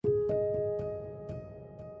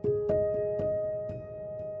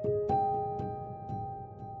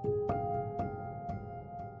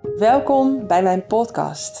Welkom bij mijn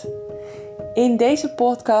podcast. In deze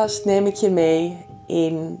podcast neem ik je mee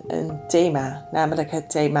in een thema, namelijk het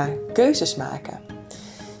thema keuzes maken.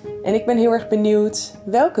 En ik ben heel erg benieuwd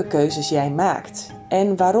welke keuzes jij maakt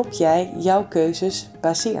en waarop jij jouw keuzes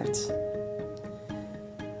baseert.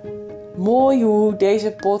 Mooi hoe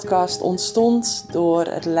deze podcast ontstond door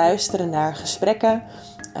het luisteren naar gesprekken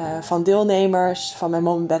van deelnemers van mijn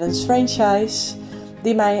Mom Balance franchise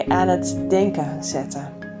die mij aan het denken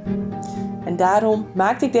zetten. En daarom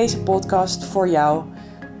maakte ik deze podcast voor jou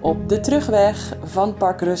op de terugweg van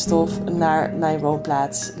Park Rusthof naar mijn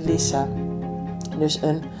woonplaats Lisse. Dus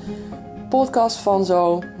een podcast van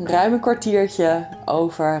zo ruim een kwartiertje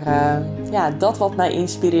over dat wat mij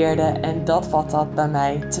inspireerde en dat wat dat bij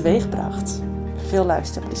mij teweegbracht. Veel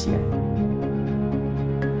luisterplezier.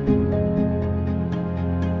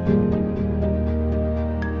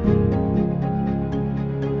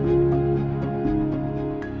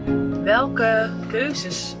 Welke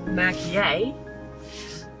keuzes maak jij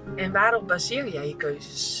en waarop baseer jij je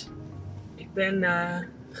keuzes? Ik ben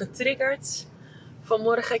getriggerd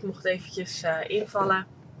vanmorgen. Ik mocht eventjes invallen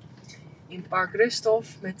in Park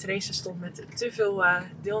Rusthof. Met Theresa stond met te veel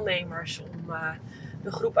deelnemers om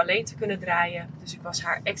de groep alleen te kunnen draaien. Dus ik was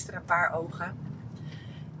haar extra paar ogen.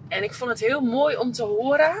 En ik vond het heel mooi om te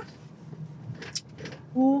horen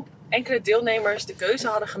hoe enkele deelnemers de keuze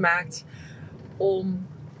hadden gemaakt om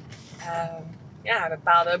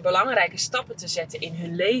bepaalde belangrijke stappen te zetten in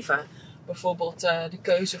hun leven. Bijvoorbeeld de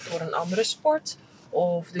keuze voor een andere sport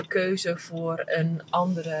of de keuze voor een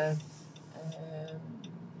andere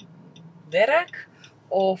werk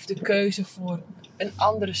of de keuze voor een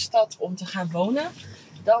andere stad om te gaan wonen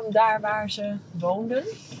dan daar waar ze woonden.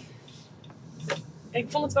 En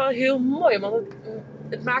ik vond het wel heel mooi, want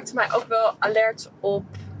het maakte mij ook wel alert op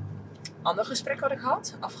een ander gesprek wat ik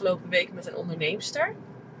had afgelopen week met een onderneemster.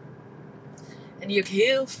 En die ook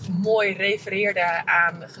heel mooi refereerde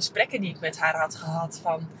aan gesprekken die ik met haar had gehad.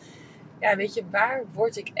 Van, ja, weet je, waar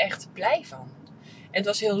word ik echt blij van? En het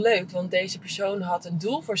was heel leuk, want deze persoon had een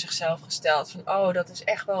doel voor zichzelf gesteld. Van, oh, dat is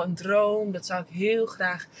echt wel een droom. Dat zou ik heel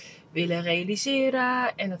graag willen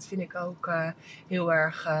realiseren. En dat vind ik ook heel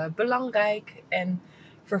erg belangrijk. En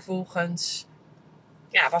vervolgens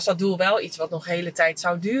was dat doel wel iets wat nog een hele tijd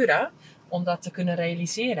zou duren. Om dat te kunnen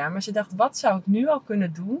realiseren. Maar ze dacht, wat zou ik nu al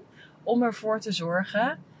kunnen doen om ervoor te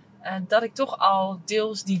zorgen dat ik toch al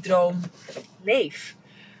deels die droom leef.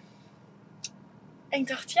 En ik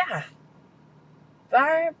dacht,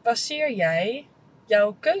 waar baseer jij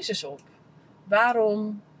jouw keuzes op?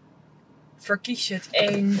 Waarom verkies je het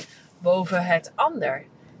een boven het ander?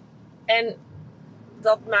 En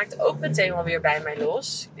dat maakt ook meteen wel weer bij mij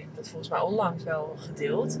los. Ik heb dat volgens mij onlangs wel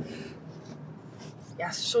gedeeld.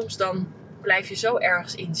 Ja, soms dan blijf je zo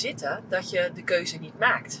ergens in zitten dat je de keuze niet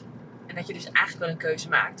maakt. En dat je dus eigenlijk wel een keuze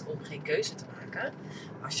maakt om geen keuze te maken.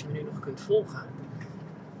 Als je me nu nog kunt volgen.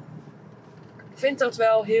 Ik vind dat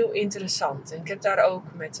wel heel interessant. En ik heb daar ook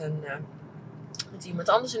met iemand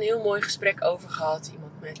anders een heel mooi gesprek over gehad.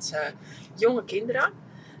 Iemand met jonge kinderen.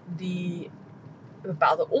 Die een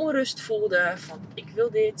bepaalde onrust voelde. Van ik wil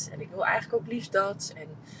dit en ik wil eigenlijk ook liefst dat. En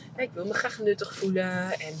ik wil me graag nuttig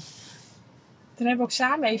voelen. En toen hebben we ook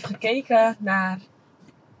samen even gekeken naar...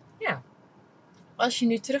 Als je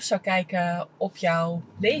nu terug zou kijken op jouw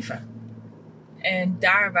leven en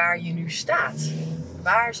daar waar je nu staat,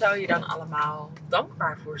 waar zou je dan allemaal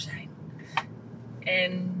dankbaar voor zijn?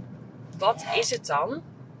 En wat is het dan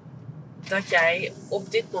dat jij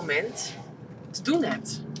op dit moment te doen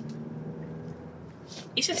hebt?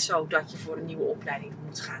 Is het zo dat je voor een nieuwe opleiding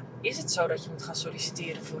moet gaan? Is het zo dat je moet gaan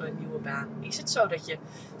solliciteren voor een nieuwe baan? Is het zo dat je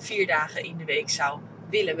 4 dagen in de week zou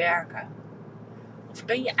willen werken? Of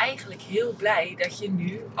ben je eigenlijk heel blij dat je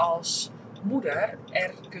nu als moeder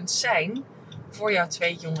er kunt zijn voor jouw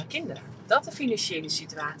 2 jonge kinderen? Dat de financiële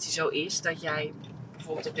situatie zo is dat jij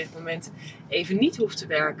bijvoorbeeld op dit moment even niet hoeft te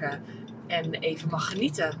werken en even mag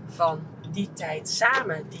genieten van die tijd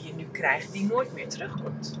samen die je nu krijgt, die nooit meer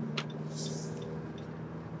terugkomt.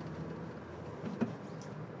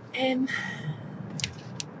 En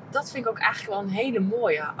dat vind ik ook eigenlijk wel een hele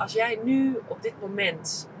mooie. Als jij nu op dit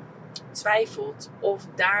moment twijfelt of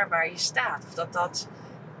daar waar je staat, of dat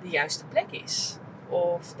de juiste plek is.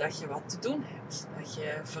 Of dat je wat te doen hebt. Dat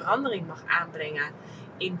je verandering mag aanbrengen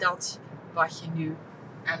in dat wat je nu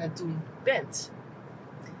aan het doen bent.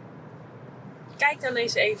 Kijk dan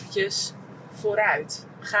eens eventjes vooruit.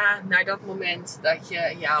 Ga naar dat moment dat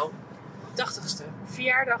je jouw 80ste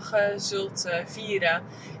verjaardag zult vieren.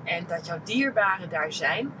 En dat jouw dierbaren daar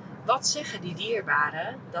zijn. Wat zeggen die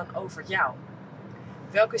dierbaren dan over jou?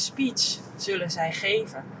 Welke speech zullen zij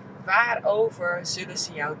geven? waarover zullen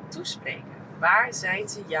ze jou toespreken? Waar zijn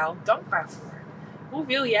ze jou dankbaar voor? Hoe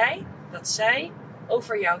wil jij dat zij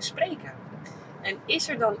over jou spreken? En is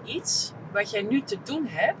er dan iets wat jij nu te doen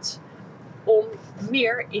hebt om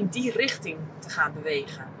meer in die richting te gaan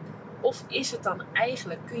bewegen? Of is het dan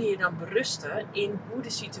eigenlijk, kun je je dan berusten in hoe de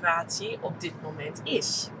situatie op dit moment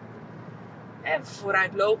is?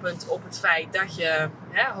 Vooruitlopend op het feit dat je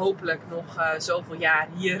hopelijk nog zoveel jaar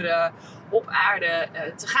hier op aarde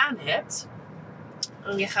te gaan hebt.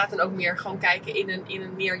 En je gaat dan ook meer gewoon kijken in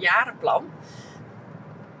een meerjarenplan.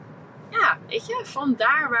 Ja, weet je, van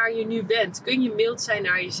daar waar je nu bent, kun je mild zijn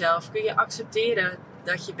naar jezelf. Kun je accepteren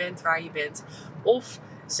dat je bent waar je bent. Of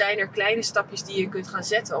zijn er kleine stapjes die je kunt gaan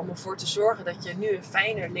zetten om ervoor te zorgen dat je nu een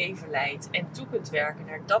fijner leven leidt. En toe kunt werken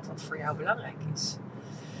naar dat wat voor jou belangrijk is.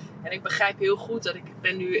 En ik begrijp heel goed dat ik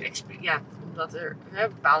ben nu, omdat er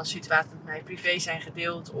bepaalde situaties met mij privé zijn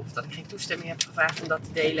gedeeld. Of dat ik geen toestemming heb gevraagd om dat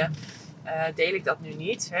te delen. Deel ik dat nu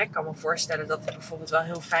niet. Ik kan me voorstellen dat het bijvoorbeeld wel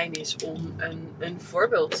heel fijn is om een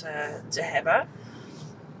voorbeeld te hebben.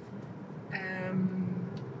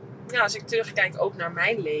 Als ik terugkijk ook naar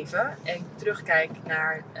mijn leven. En terugkijk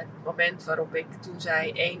naar het moment waarop ik toen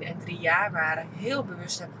zij 1 en 3 jaar waren. Heel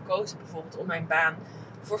bewust heb gekozen bijvoorbeeld om mijn baan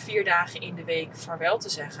voor 4 dagen in de week vaarwel te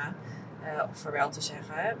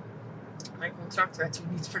zeggen. Mijn contract werd toen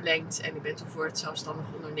niet verlengd. En ik ben toen voor het zelfstandig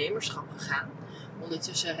ondernemerschap gegaan.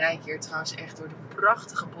 Ondertussen rijd ik hier trouwens echt door de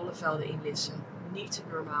prachtige bollevelden in Lisse. Niet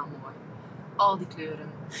normaal mooi. Al die kleuren.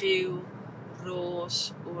 Geel,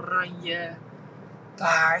 roze, oranje,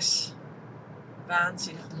 paars.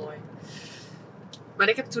 Waanzinnig mooi. Maar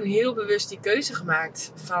ik heb toen heel bewust die keuze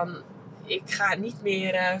gemaakt van... Ik ga niet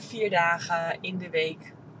meer 4 dagen in de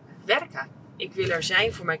week werken. Ik wil er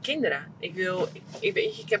zijn voor mijn kinderen.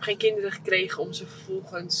 Ik heb geen kinderen gekregen om ze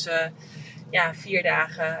vervolgens 4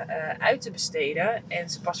 dagen uit te besteden. En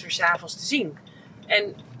ze pas weer 's avonds te zien.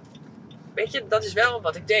 En weet je, dat is wel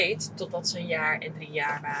wat ik deed. Totdat ze 1 jaar en 3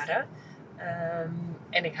 jaar waren.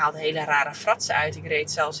 En ik haalde hele rare fratsen uit. Ik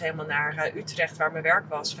reed zelfs helemaal naar Utrecht waar mijn werk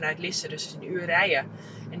was. Vanuit Lisse, dus een uur rijden.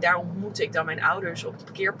 En daar ontmoette ik dan mijn ouders op de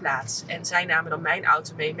parkeerplaats. En zij namen dan mijn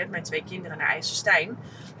auto mee met mijn 2 kinderen naar IJsselstein.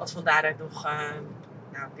 Wat van daaruit nog,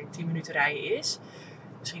 ik denk 10 minuten rijden is.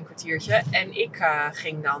 Misschien een kwartiertje. En ik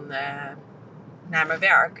ging dan naar mijn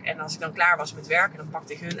werk. En als ik dan klaar was met werken, dan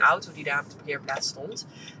pakte ik hun auto die daar op de parkeerplaats stond.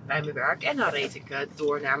 Bij mijn werk. En dan reed ik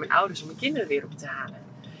door naar mijn ouders om mijn kinderen weer op te halen.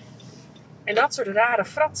 En dat soort rare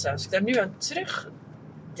fratsen. Als ik daar nu aan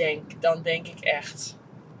terugdenk, dan denk ik echt...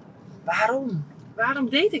 Waarom? Waarom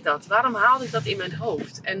deed ik dat? Waarom haalde ik dat in mijn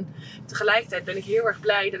hoofd? En tegelijkertijd ben ik heel erg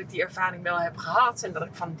blij dat ik die ervaring wel heb gehad. En dat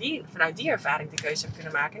ik vanuit die ervaring de keuze heb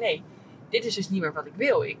kunnen maken. Nee, dit is dus niet meer wat ik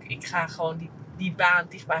wil. Ik ga gewoon die baan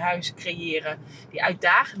dicht bij huis creëren. Die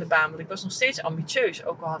uitdagende baan. Want ik was nog steeds ambitieus.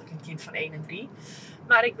 Ook al had ik een kind van 1 en 3.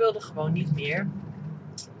 Maar ik wilde gewoon niet meer...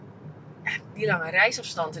 die lange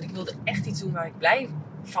reisafstand. En ik wilde echt iets doen waar ik blij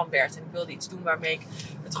van werd. En ik wilde iets doen waarmee ik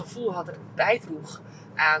het gevoel had dat ik bijdroeg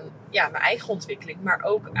aan mijn eigen ontwikkeling. Maar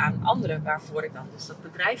ook aan anderen waarvoor ik dan dus dat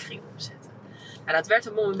bedrijf ging opzetten. Nou, dat werd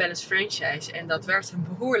een Mom & Balance franchise. En dat werd een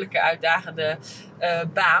behoorlijke uitdagende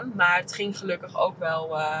baan. Maar het ging gelukkig ook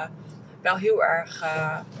wel heel erg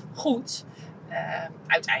goed.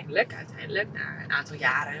 Uiteindelijk, na een aantal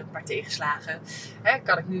jaren, een paar tegenslagen,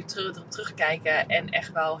 kan ik nu terugkijken en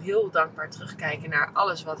echt wel heel dankbaar terugkijken naar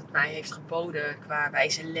alles wat het mij heeft geboden qua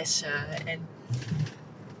wijze lessen. En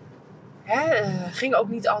ging ook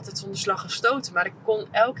niet altijd zonder slag of stoten, maar ik kon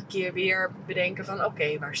elke keer weer bedenken van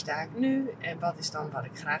oké, waar sta ik nu en wat is dan wat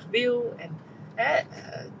ik graag wil. En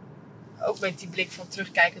ook met die blik van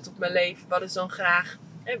terugkijkend op mijn leven, wat is dan graag...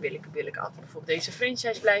 Wil ik altijd bijvoorbeeld deze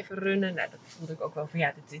franchise blijven runnen? Nou, dat voelde ik ook wel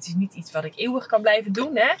van dit is niet iets wat ik eeuwig kan blijven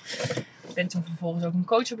doen. Hè? Ik ben toen vervolgens ook een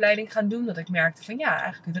coachopleiding gaan doen. Dat ik merkte van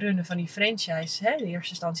eigenlijk het runnen van die franchise. In eerste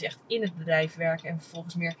instantie echt in het bedrijf werken. En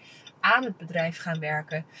vervolgens meer aan het bedrijf gaan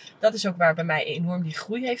werken. Dat is ook waar bij mij enorm die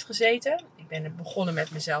groei heeft gezeten. Ik ben begonnen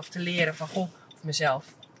met mezelf te leren van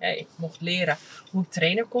ik mocht leren hoe ik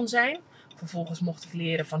trainer kon zijn. Vervolgens mocht ik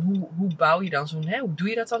leren van hoe bouw je dan hoe doe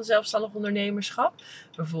je dat dan zelfstandig ondernemerschap?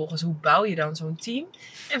 Vervolgens hoe bouw je dan zo'n team?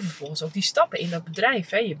 En vervolgens ook die stappen in dat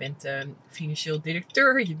bedrijf. Je bent financieel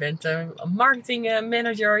directeur, je bent marketing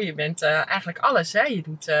manager, je bent eigenlijk alles. Je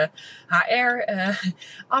doet HR,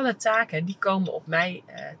 alle taken die komen op mij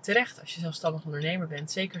terecht als je zelfstandig ondernemer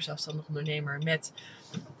bent. Zeker zelfstandig ondernemer met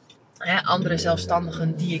andere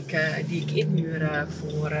zelfstandigen die ik inhuur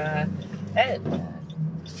voor...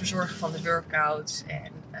 het verzorgen van de workouts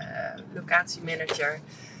en locatiemanager.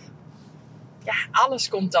 ja, alles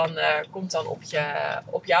komt dan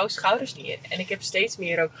op jouw schouders neer. En ik heb steeds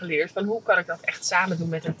meer ook geleerd van hoe kan ik dat echt samen doen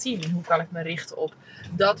met een team. En hoe kan ik me richten op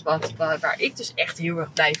dat waar ik dus echt heel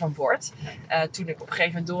erg blij van word. Toen ik op een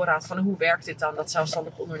gegeven moment doorhad van hoe werkt dit dan, dat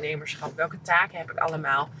zelfstandig ondernemerschap. Welke taken heb ik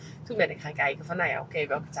allemaal. Toen ben ik gaan kijken van oké,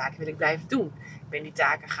 welke taken wil ik blijven doen. Ik ben die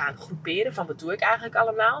taken gaan groeperen van wat doe ik eigenlijk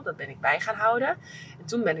allemaal. Dat ben ik bij gaan houden. En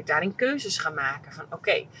toen ben ik daarin keuzes gaan maken van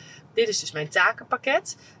oké, dit is dus mijn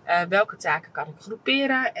takenpakket. Welke taken kan ik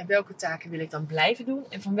groeperen en welke taken wil ik dan blijven doen?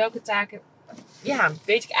 En van welke taken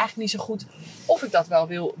weet ik eigenlijk niet zo goed of ik dat wel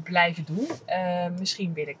wil blijven doen.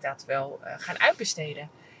 Misschien wil ik dat wel gaan uitbesteden.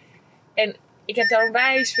 En ik heb daar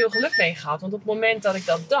onwijs veel geluk mee gehad. Want op het moment dat ik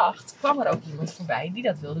dat dacht, kwam er ook iemand voorbij die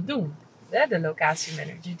dat wilde doen. De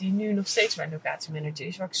locatiemanager, die nu nog steeds mijn locatiemanager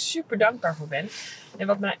is. Waar ik super dankbaar voor ben. En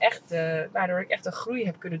wat me echt, waardoor ik echt een groei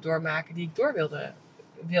heb kunnen doormaken die ik door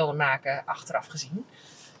wilde maken achteraf gezien.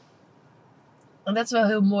 En dat is wel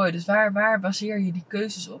heel mooi. Dus waar baseer je die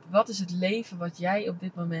keuzes op? Wat is het leven wat jij op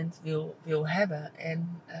dit moment wil hebben?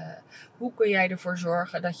 En hoe kun jij ervoor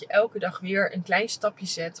zorgen dat je elke dag weer een klein stapje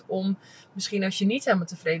zet om, misschien als je niet helemaal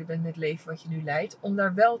tevreden bent met het leven wat je nu leidt, om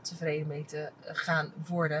daar wel tevreden mee te gaan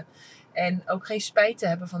worden. En ook geen spijt te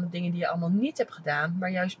hebben van de dingen die je allemaal niet hebt gedaan,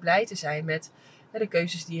 maar juist blij te zijn met de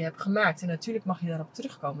keuzes die je hebt gemaakt. En natuurlijk mag je daarop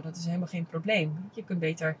terugkomen. Dat is helemaal geen probleem. Je kunt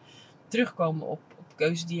beter terugkomen op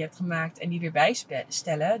keuzes die je hebt gemaakt en die weer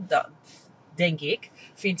bijstellen. Dat denk ik,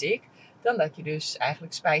 vind ik. Dan dat je dus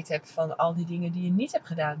eigenlijk spijt hebt van al die dingen die je niet hebt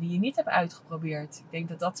gedaan. Die je niet hebt uitgeprobeerd. Ik denk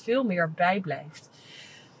dat dat veel meer bijblijft.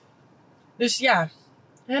 Dus ja,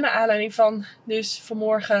 naar aanleiding van dus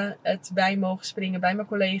vanmorgen het bij mogen springen bij mijn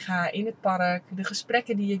collega in het park. De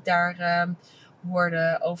gesprekken die ik daar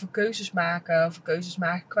hoorde over keuzes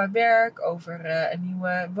maken qua werk, over een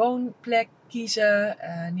nieuwe woonplek kiezen,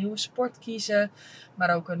 een nieuwe sport kiezen.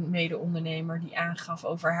 Maar ook een mede-ondernemer die aangaf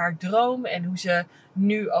over haar droom en hoe ze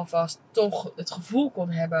nu alvast toch het gevoel kon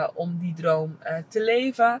hebben om die droom te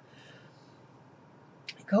leven.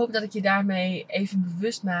 Ik hoop dat ik je daarmee even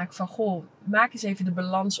bewust maak van maak eens even de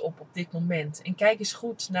balans op dit moment. En kijk eens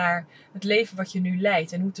goed naar het leven wat je nu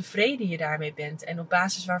leidt en hoe tevreden je daarmee bent. En op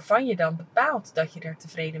basis waarvan je dan bepaalt dat je er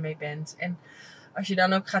tevreden mee bent. En als je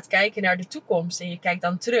dan ook gaat kijken naar de toekomst en je kijkt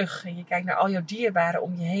dan terug. En je kijkt naar al jouw dierbaren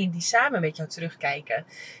om je heen die samen met jou terugkijken.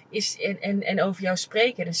 En over jou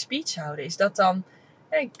spreken en een speech houden. Is dat dan...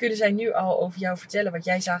 kunnen zij nu al over jou vertellen wat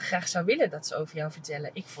jij graag zou willen dat ze over jou vertellen?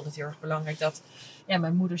 Ik vond het heel erg belangrijk dat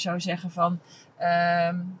mijn moeder zou zeggen van...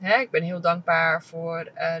 ik ben heel dankbaar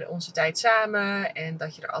voor onze tijd samen. En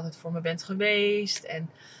dat je er altijd voor me bent geweest. En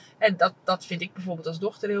dat vind ik bijvoorbeeld als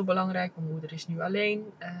dochter heel belangrijk. Mijn moeder is nu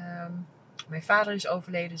alleen. Mijn vader is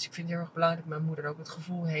overleden. Dus ik vind het heel erg belangrijk dat mijn moeder ook het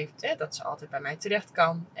gevoel heeft... dat ze altijd bij mij terecht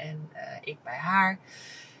kan. En ik bij haar.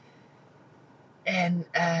 En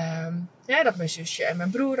dat mijn zusje en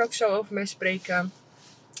mijn broer ook zo over mij spreken.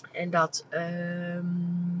 En dat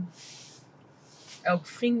ook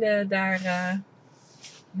vrienden daar...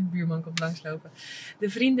 de buurman komt langslopen. De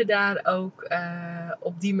vrienden daar ook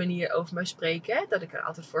op die manier over mij spreken. Hè? Dat ik er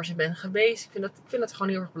altijd voor ze ben geweest. Ik vind dat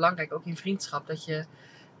gewoon heel erg belangrijk. Ook in vriendschap. Dat je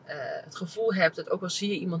het gevoel hebt. Dat ook al zie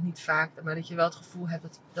je iemand niet vaak. Maar dat je wel het gevoel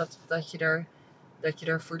hebt dat je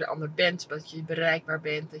er voor de ander bent. Dat je bereikbaar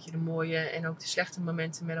bent. Dat je de mooie en ook de slechte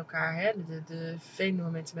momenten met elkaar. De vervelende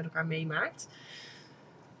momenten met elkaar meemaakt.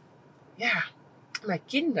 Ja, mijn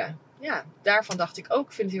kinderen. Ja, daarvan dacht ik ook.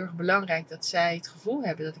 Ik vind het heel erg belangrijk dat zij het gevoel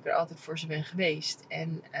hebben dat ik er altijd voor ze ben geweest.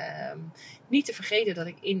 En niet te vergeten dat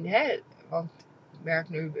ik want ik merk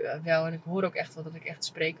nu wel en ik hoor ook echt wel dat ik echt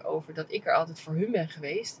spreek over dat ik er altijd voor hun ben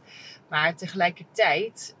geweest. Maar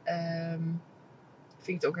tegelijkertijd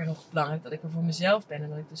vind ik het ook heel erg belangrijk dat ik er voor mezelf ben. En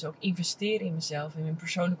dat ik dus ook investeer in mezelf, in mijn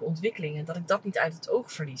persoonlijke ontwikkeling. En dat ik dat niet uit het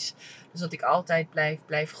oog verlies. Dus dat ik altijd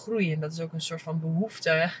blijf groeien. En dat is ook een soort van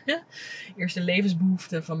behoefte. Eerst een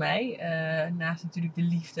levensbehoefte van mij. Naast natuurlijk de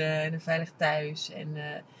liefde en een veilig thuis. En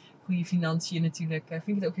goede financiën natuurlijk. Vind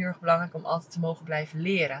ik het ook heel erg belangrijk om altijd te mogen blijven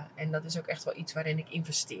leren. En dat is ook echt wel iets waarin ik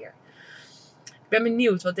investeer. Ik ben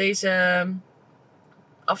benieuwd wat deze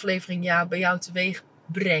aflevering bij jou teweeg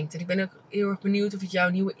brengt. En ik ben ook heel erg benieuwd of het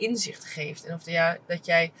jou nieuwe inzicht geeft. En of dat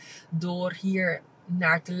jij door hier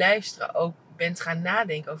naar te luisteren ook bent gaan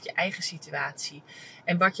nadenken over je eigen situatie.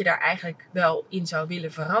 En wat je daar eigenlijk wel in zou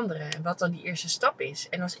willen veranderen. En wat dan die eerste stap is.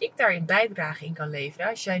 En als ik daar een bijdrage in kan leveren.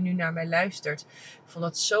 Als jij nu naar mij luistert. Ik vond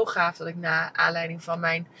het zo gaaf dat ik na aanleiding van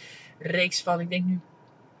mijn reeks van, ik denk nu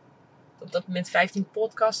op dat moment 15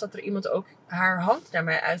 podcasts, dat er iemand ook haar hand naar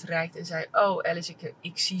mij uitreikt en zei: oh Alice,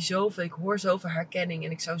 ik zie zoveel, ik hoor zoveel herkenning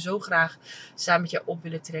en ik zou zo graag samen met jou op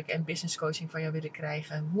willen trekken en business coaching van jou willen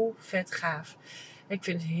krijgen. Hoe vet gaaf. Ik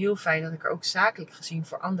vind het heel fijn dat ik er ook zakelijk gezien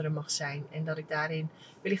voor anderen mag zijn. En dat ik daarin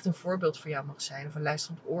wellicht een voorbeeld voor jou mag zijn. Of een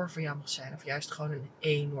luisterend oor voor jou mag zijn. Of juist gewoon een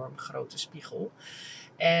enorm grote spiegel.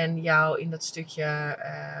 En jou in dat stukje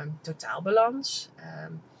totaalbalans.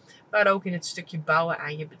 Maar ook in het stukje bouwen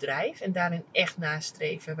aan je bedrijf. En daarin echt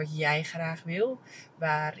nastreven wat jij graag wil.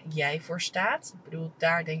 Waar jij voor staat. Ik bedoel,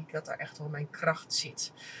 daar denk ik dat er echt wel mijn kracht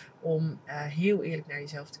zit. Om heel eerlijk naar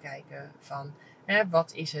jezelf te kijken. Van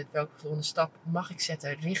wat is het? Welke volgende stap mag ik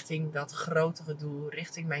zetten richting dat grotere doel.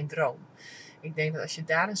 Richting mijn droom. Ik denk dat als je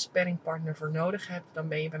daar een sparringpartner voor nodig hebt. Dan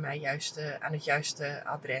ben je bij mij juist aan het juiste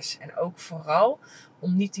adres. En ook vooral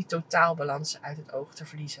om niet die totaalbalans uit het oog te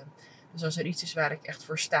verliezen. Dus als er iets is waar ik echt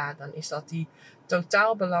voor sta, dan is dat die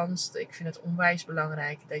totaalbalans. Ik vind het onwijs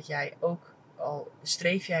belangrijk dat jij ook, al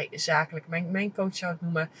streef jij zakelijk, mijn coach zou het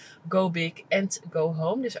noemen, go big and go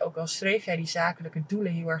home. Dus ook al streef jij die zakelijke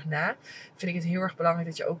doelen heel erg na, vind ik het heel erg belangrijk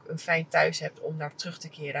dat je ook een fijn thuis hebt om naar terug te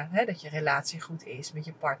keren. Dat je relatie goed is met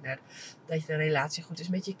je partner, dat je relatie goed is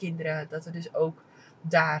met je kinderen, dat er dus ook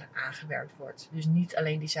daar aangewerkt wordt. Dus niet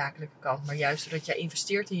alleen die zakelijke kant, maar juist doordat jij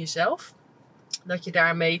investeert in jezelf, dat je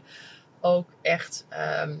daarmee ook echt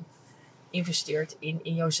investeert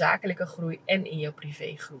in jouw zakelijke groei en in jouw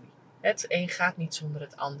privégroei. Het een gaat niet zonder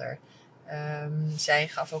het ander. Zij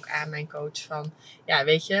gaf ook aan, mijn coach, van ja,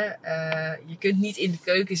 weet je, je kunt niet in de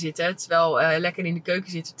keuken zitten, terwijl lekker in de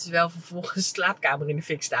keuken zitten, terwijl vervolgens de slaapkamer in de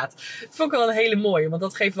fik staat. Dat vond ik wel een hele mooie, want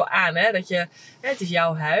dat geeft wel aan, dat je, het is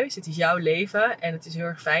jouw huis, het is jouw leven en het is heel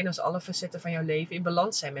erg fijn als alle facetten van jouw leven in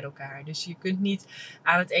balans zijn met elkaar. Dus je kunt niet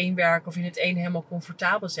aan het een werken of in het een helemaal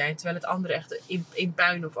comfortabel zijn, terwijl het andere echt in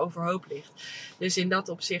puin of overhoop ligt. Dus in dat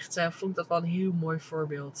opzicht vond ik dat wel een heel mooi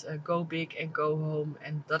voorbeeld. Go big and go home.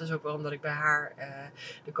 En dat is ook wel omdat ik bij haar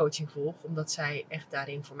de coaching volg. Omdat zij echt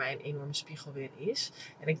daarin voor mij een enorme spiegel weer is.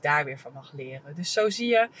 En ik daar weer van mag leren. Dus zo zie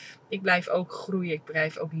je, ik blijf ook groeien. Ik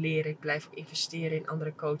blijf ook leren. Ik blijf ook investeren in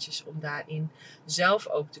andere coaches. Om daarin zelf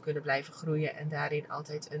ook te kunnen blijven groeien. En daarin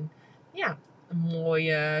altijd een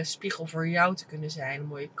mooie spiegel voor jou te kunnen zijn. Een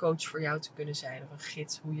mooie coach voor jou te kunnen zijn. Of een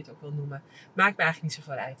gids, hoe je het ook wil noemen. Maakt me eigenlijk niet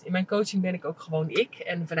zoveel uit. In mijn coaching ben ik ook gewoon ik.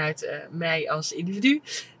 En vanuit mij als individu.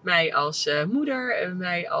 Mij als moeder.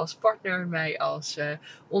 Mij als partner. Mij als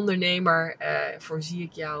ondernemer. Voorzie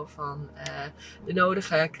ik jou van de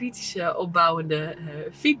nodige kritische, opbouwende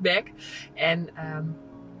feedback. En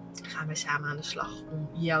gaan wij samen aan de slag om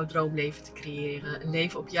jouw droomleven te creëren. Een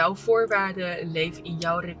leven op jouw voorwaarden, een leven in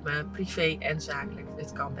jouw ritme, privé en zakelijk.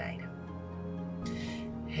 Het kan beide.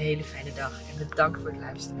 Hele fijne dag en bedankt voor het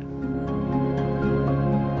luisteren.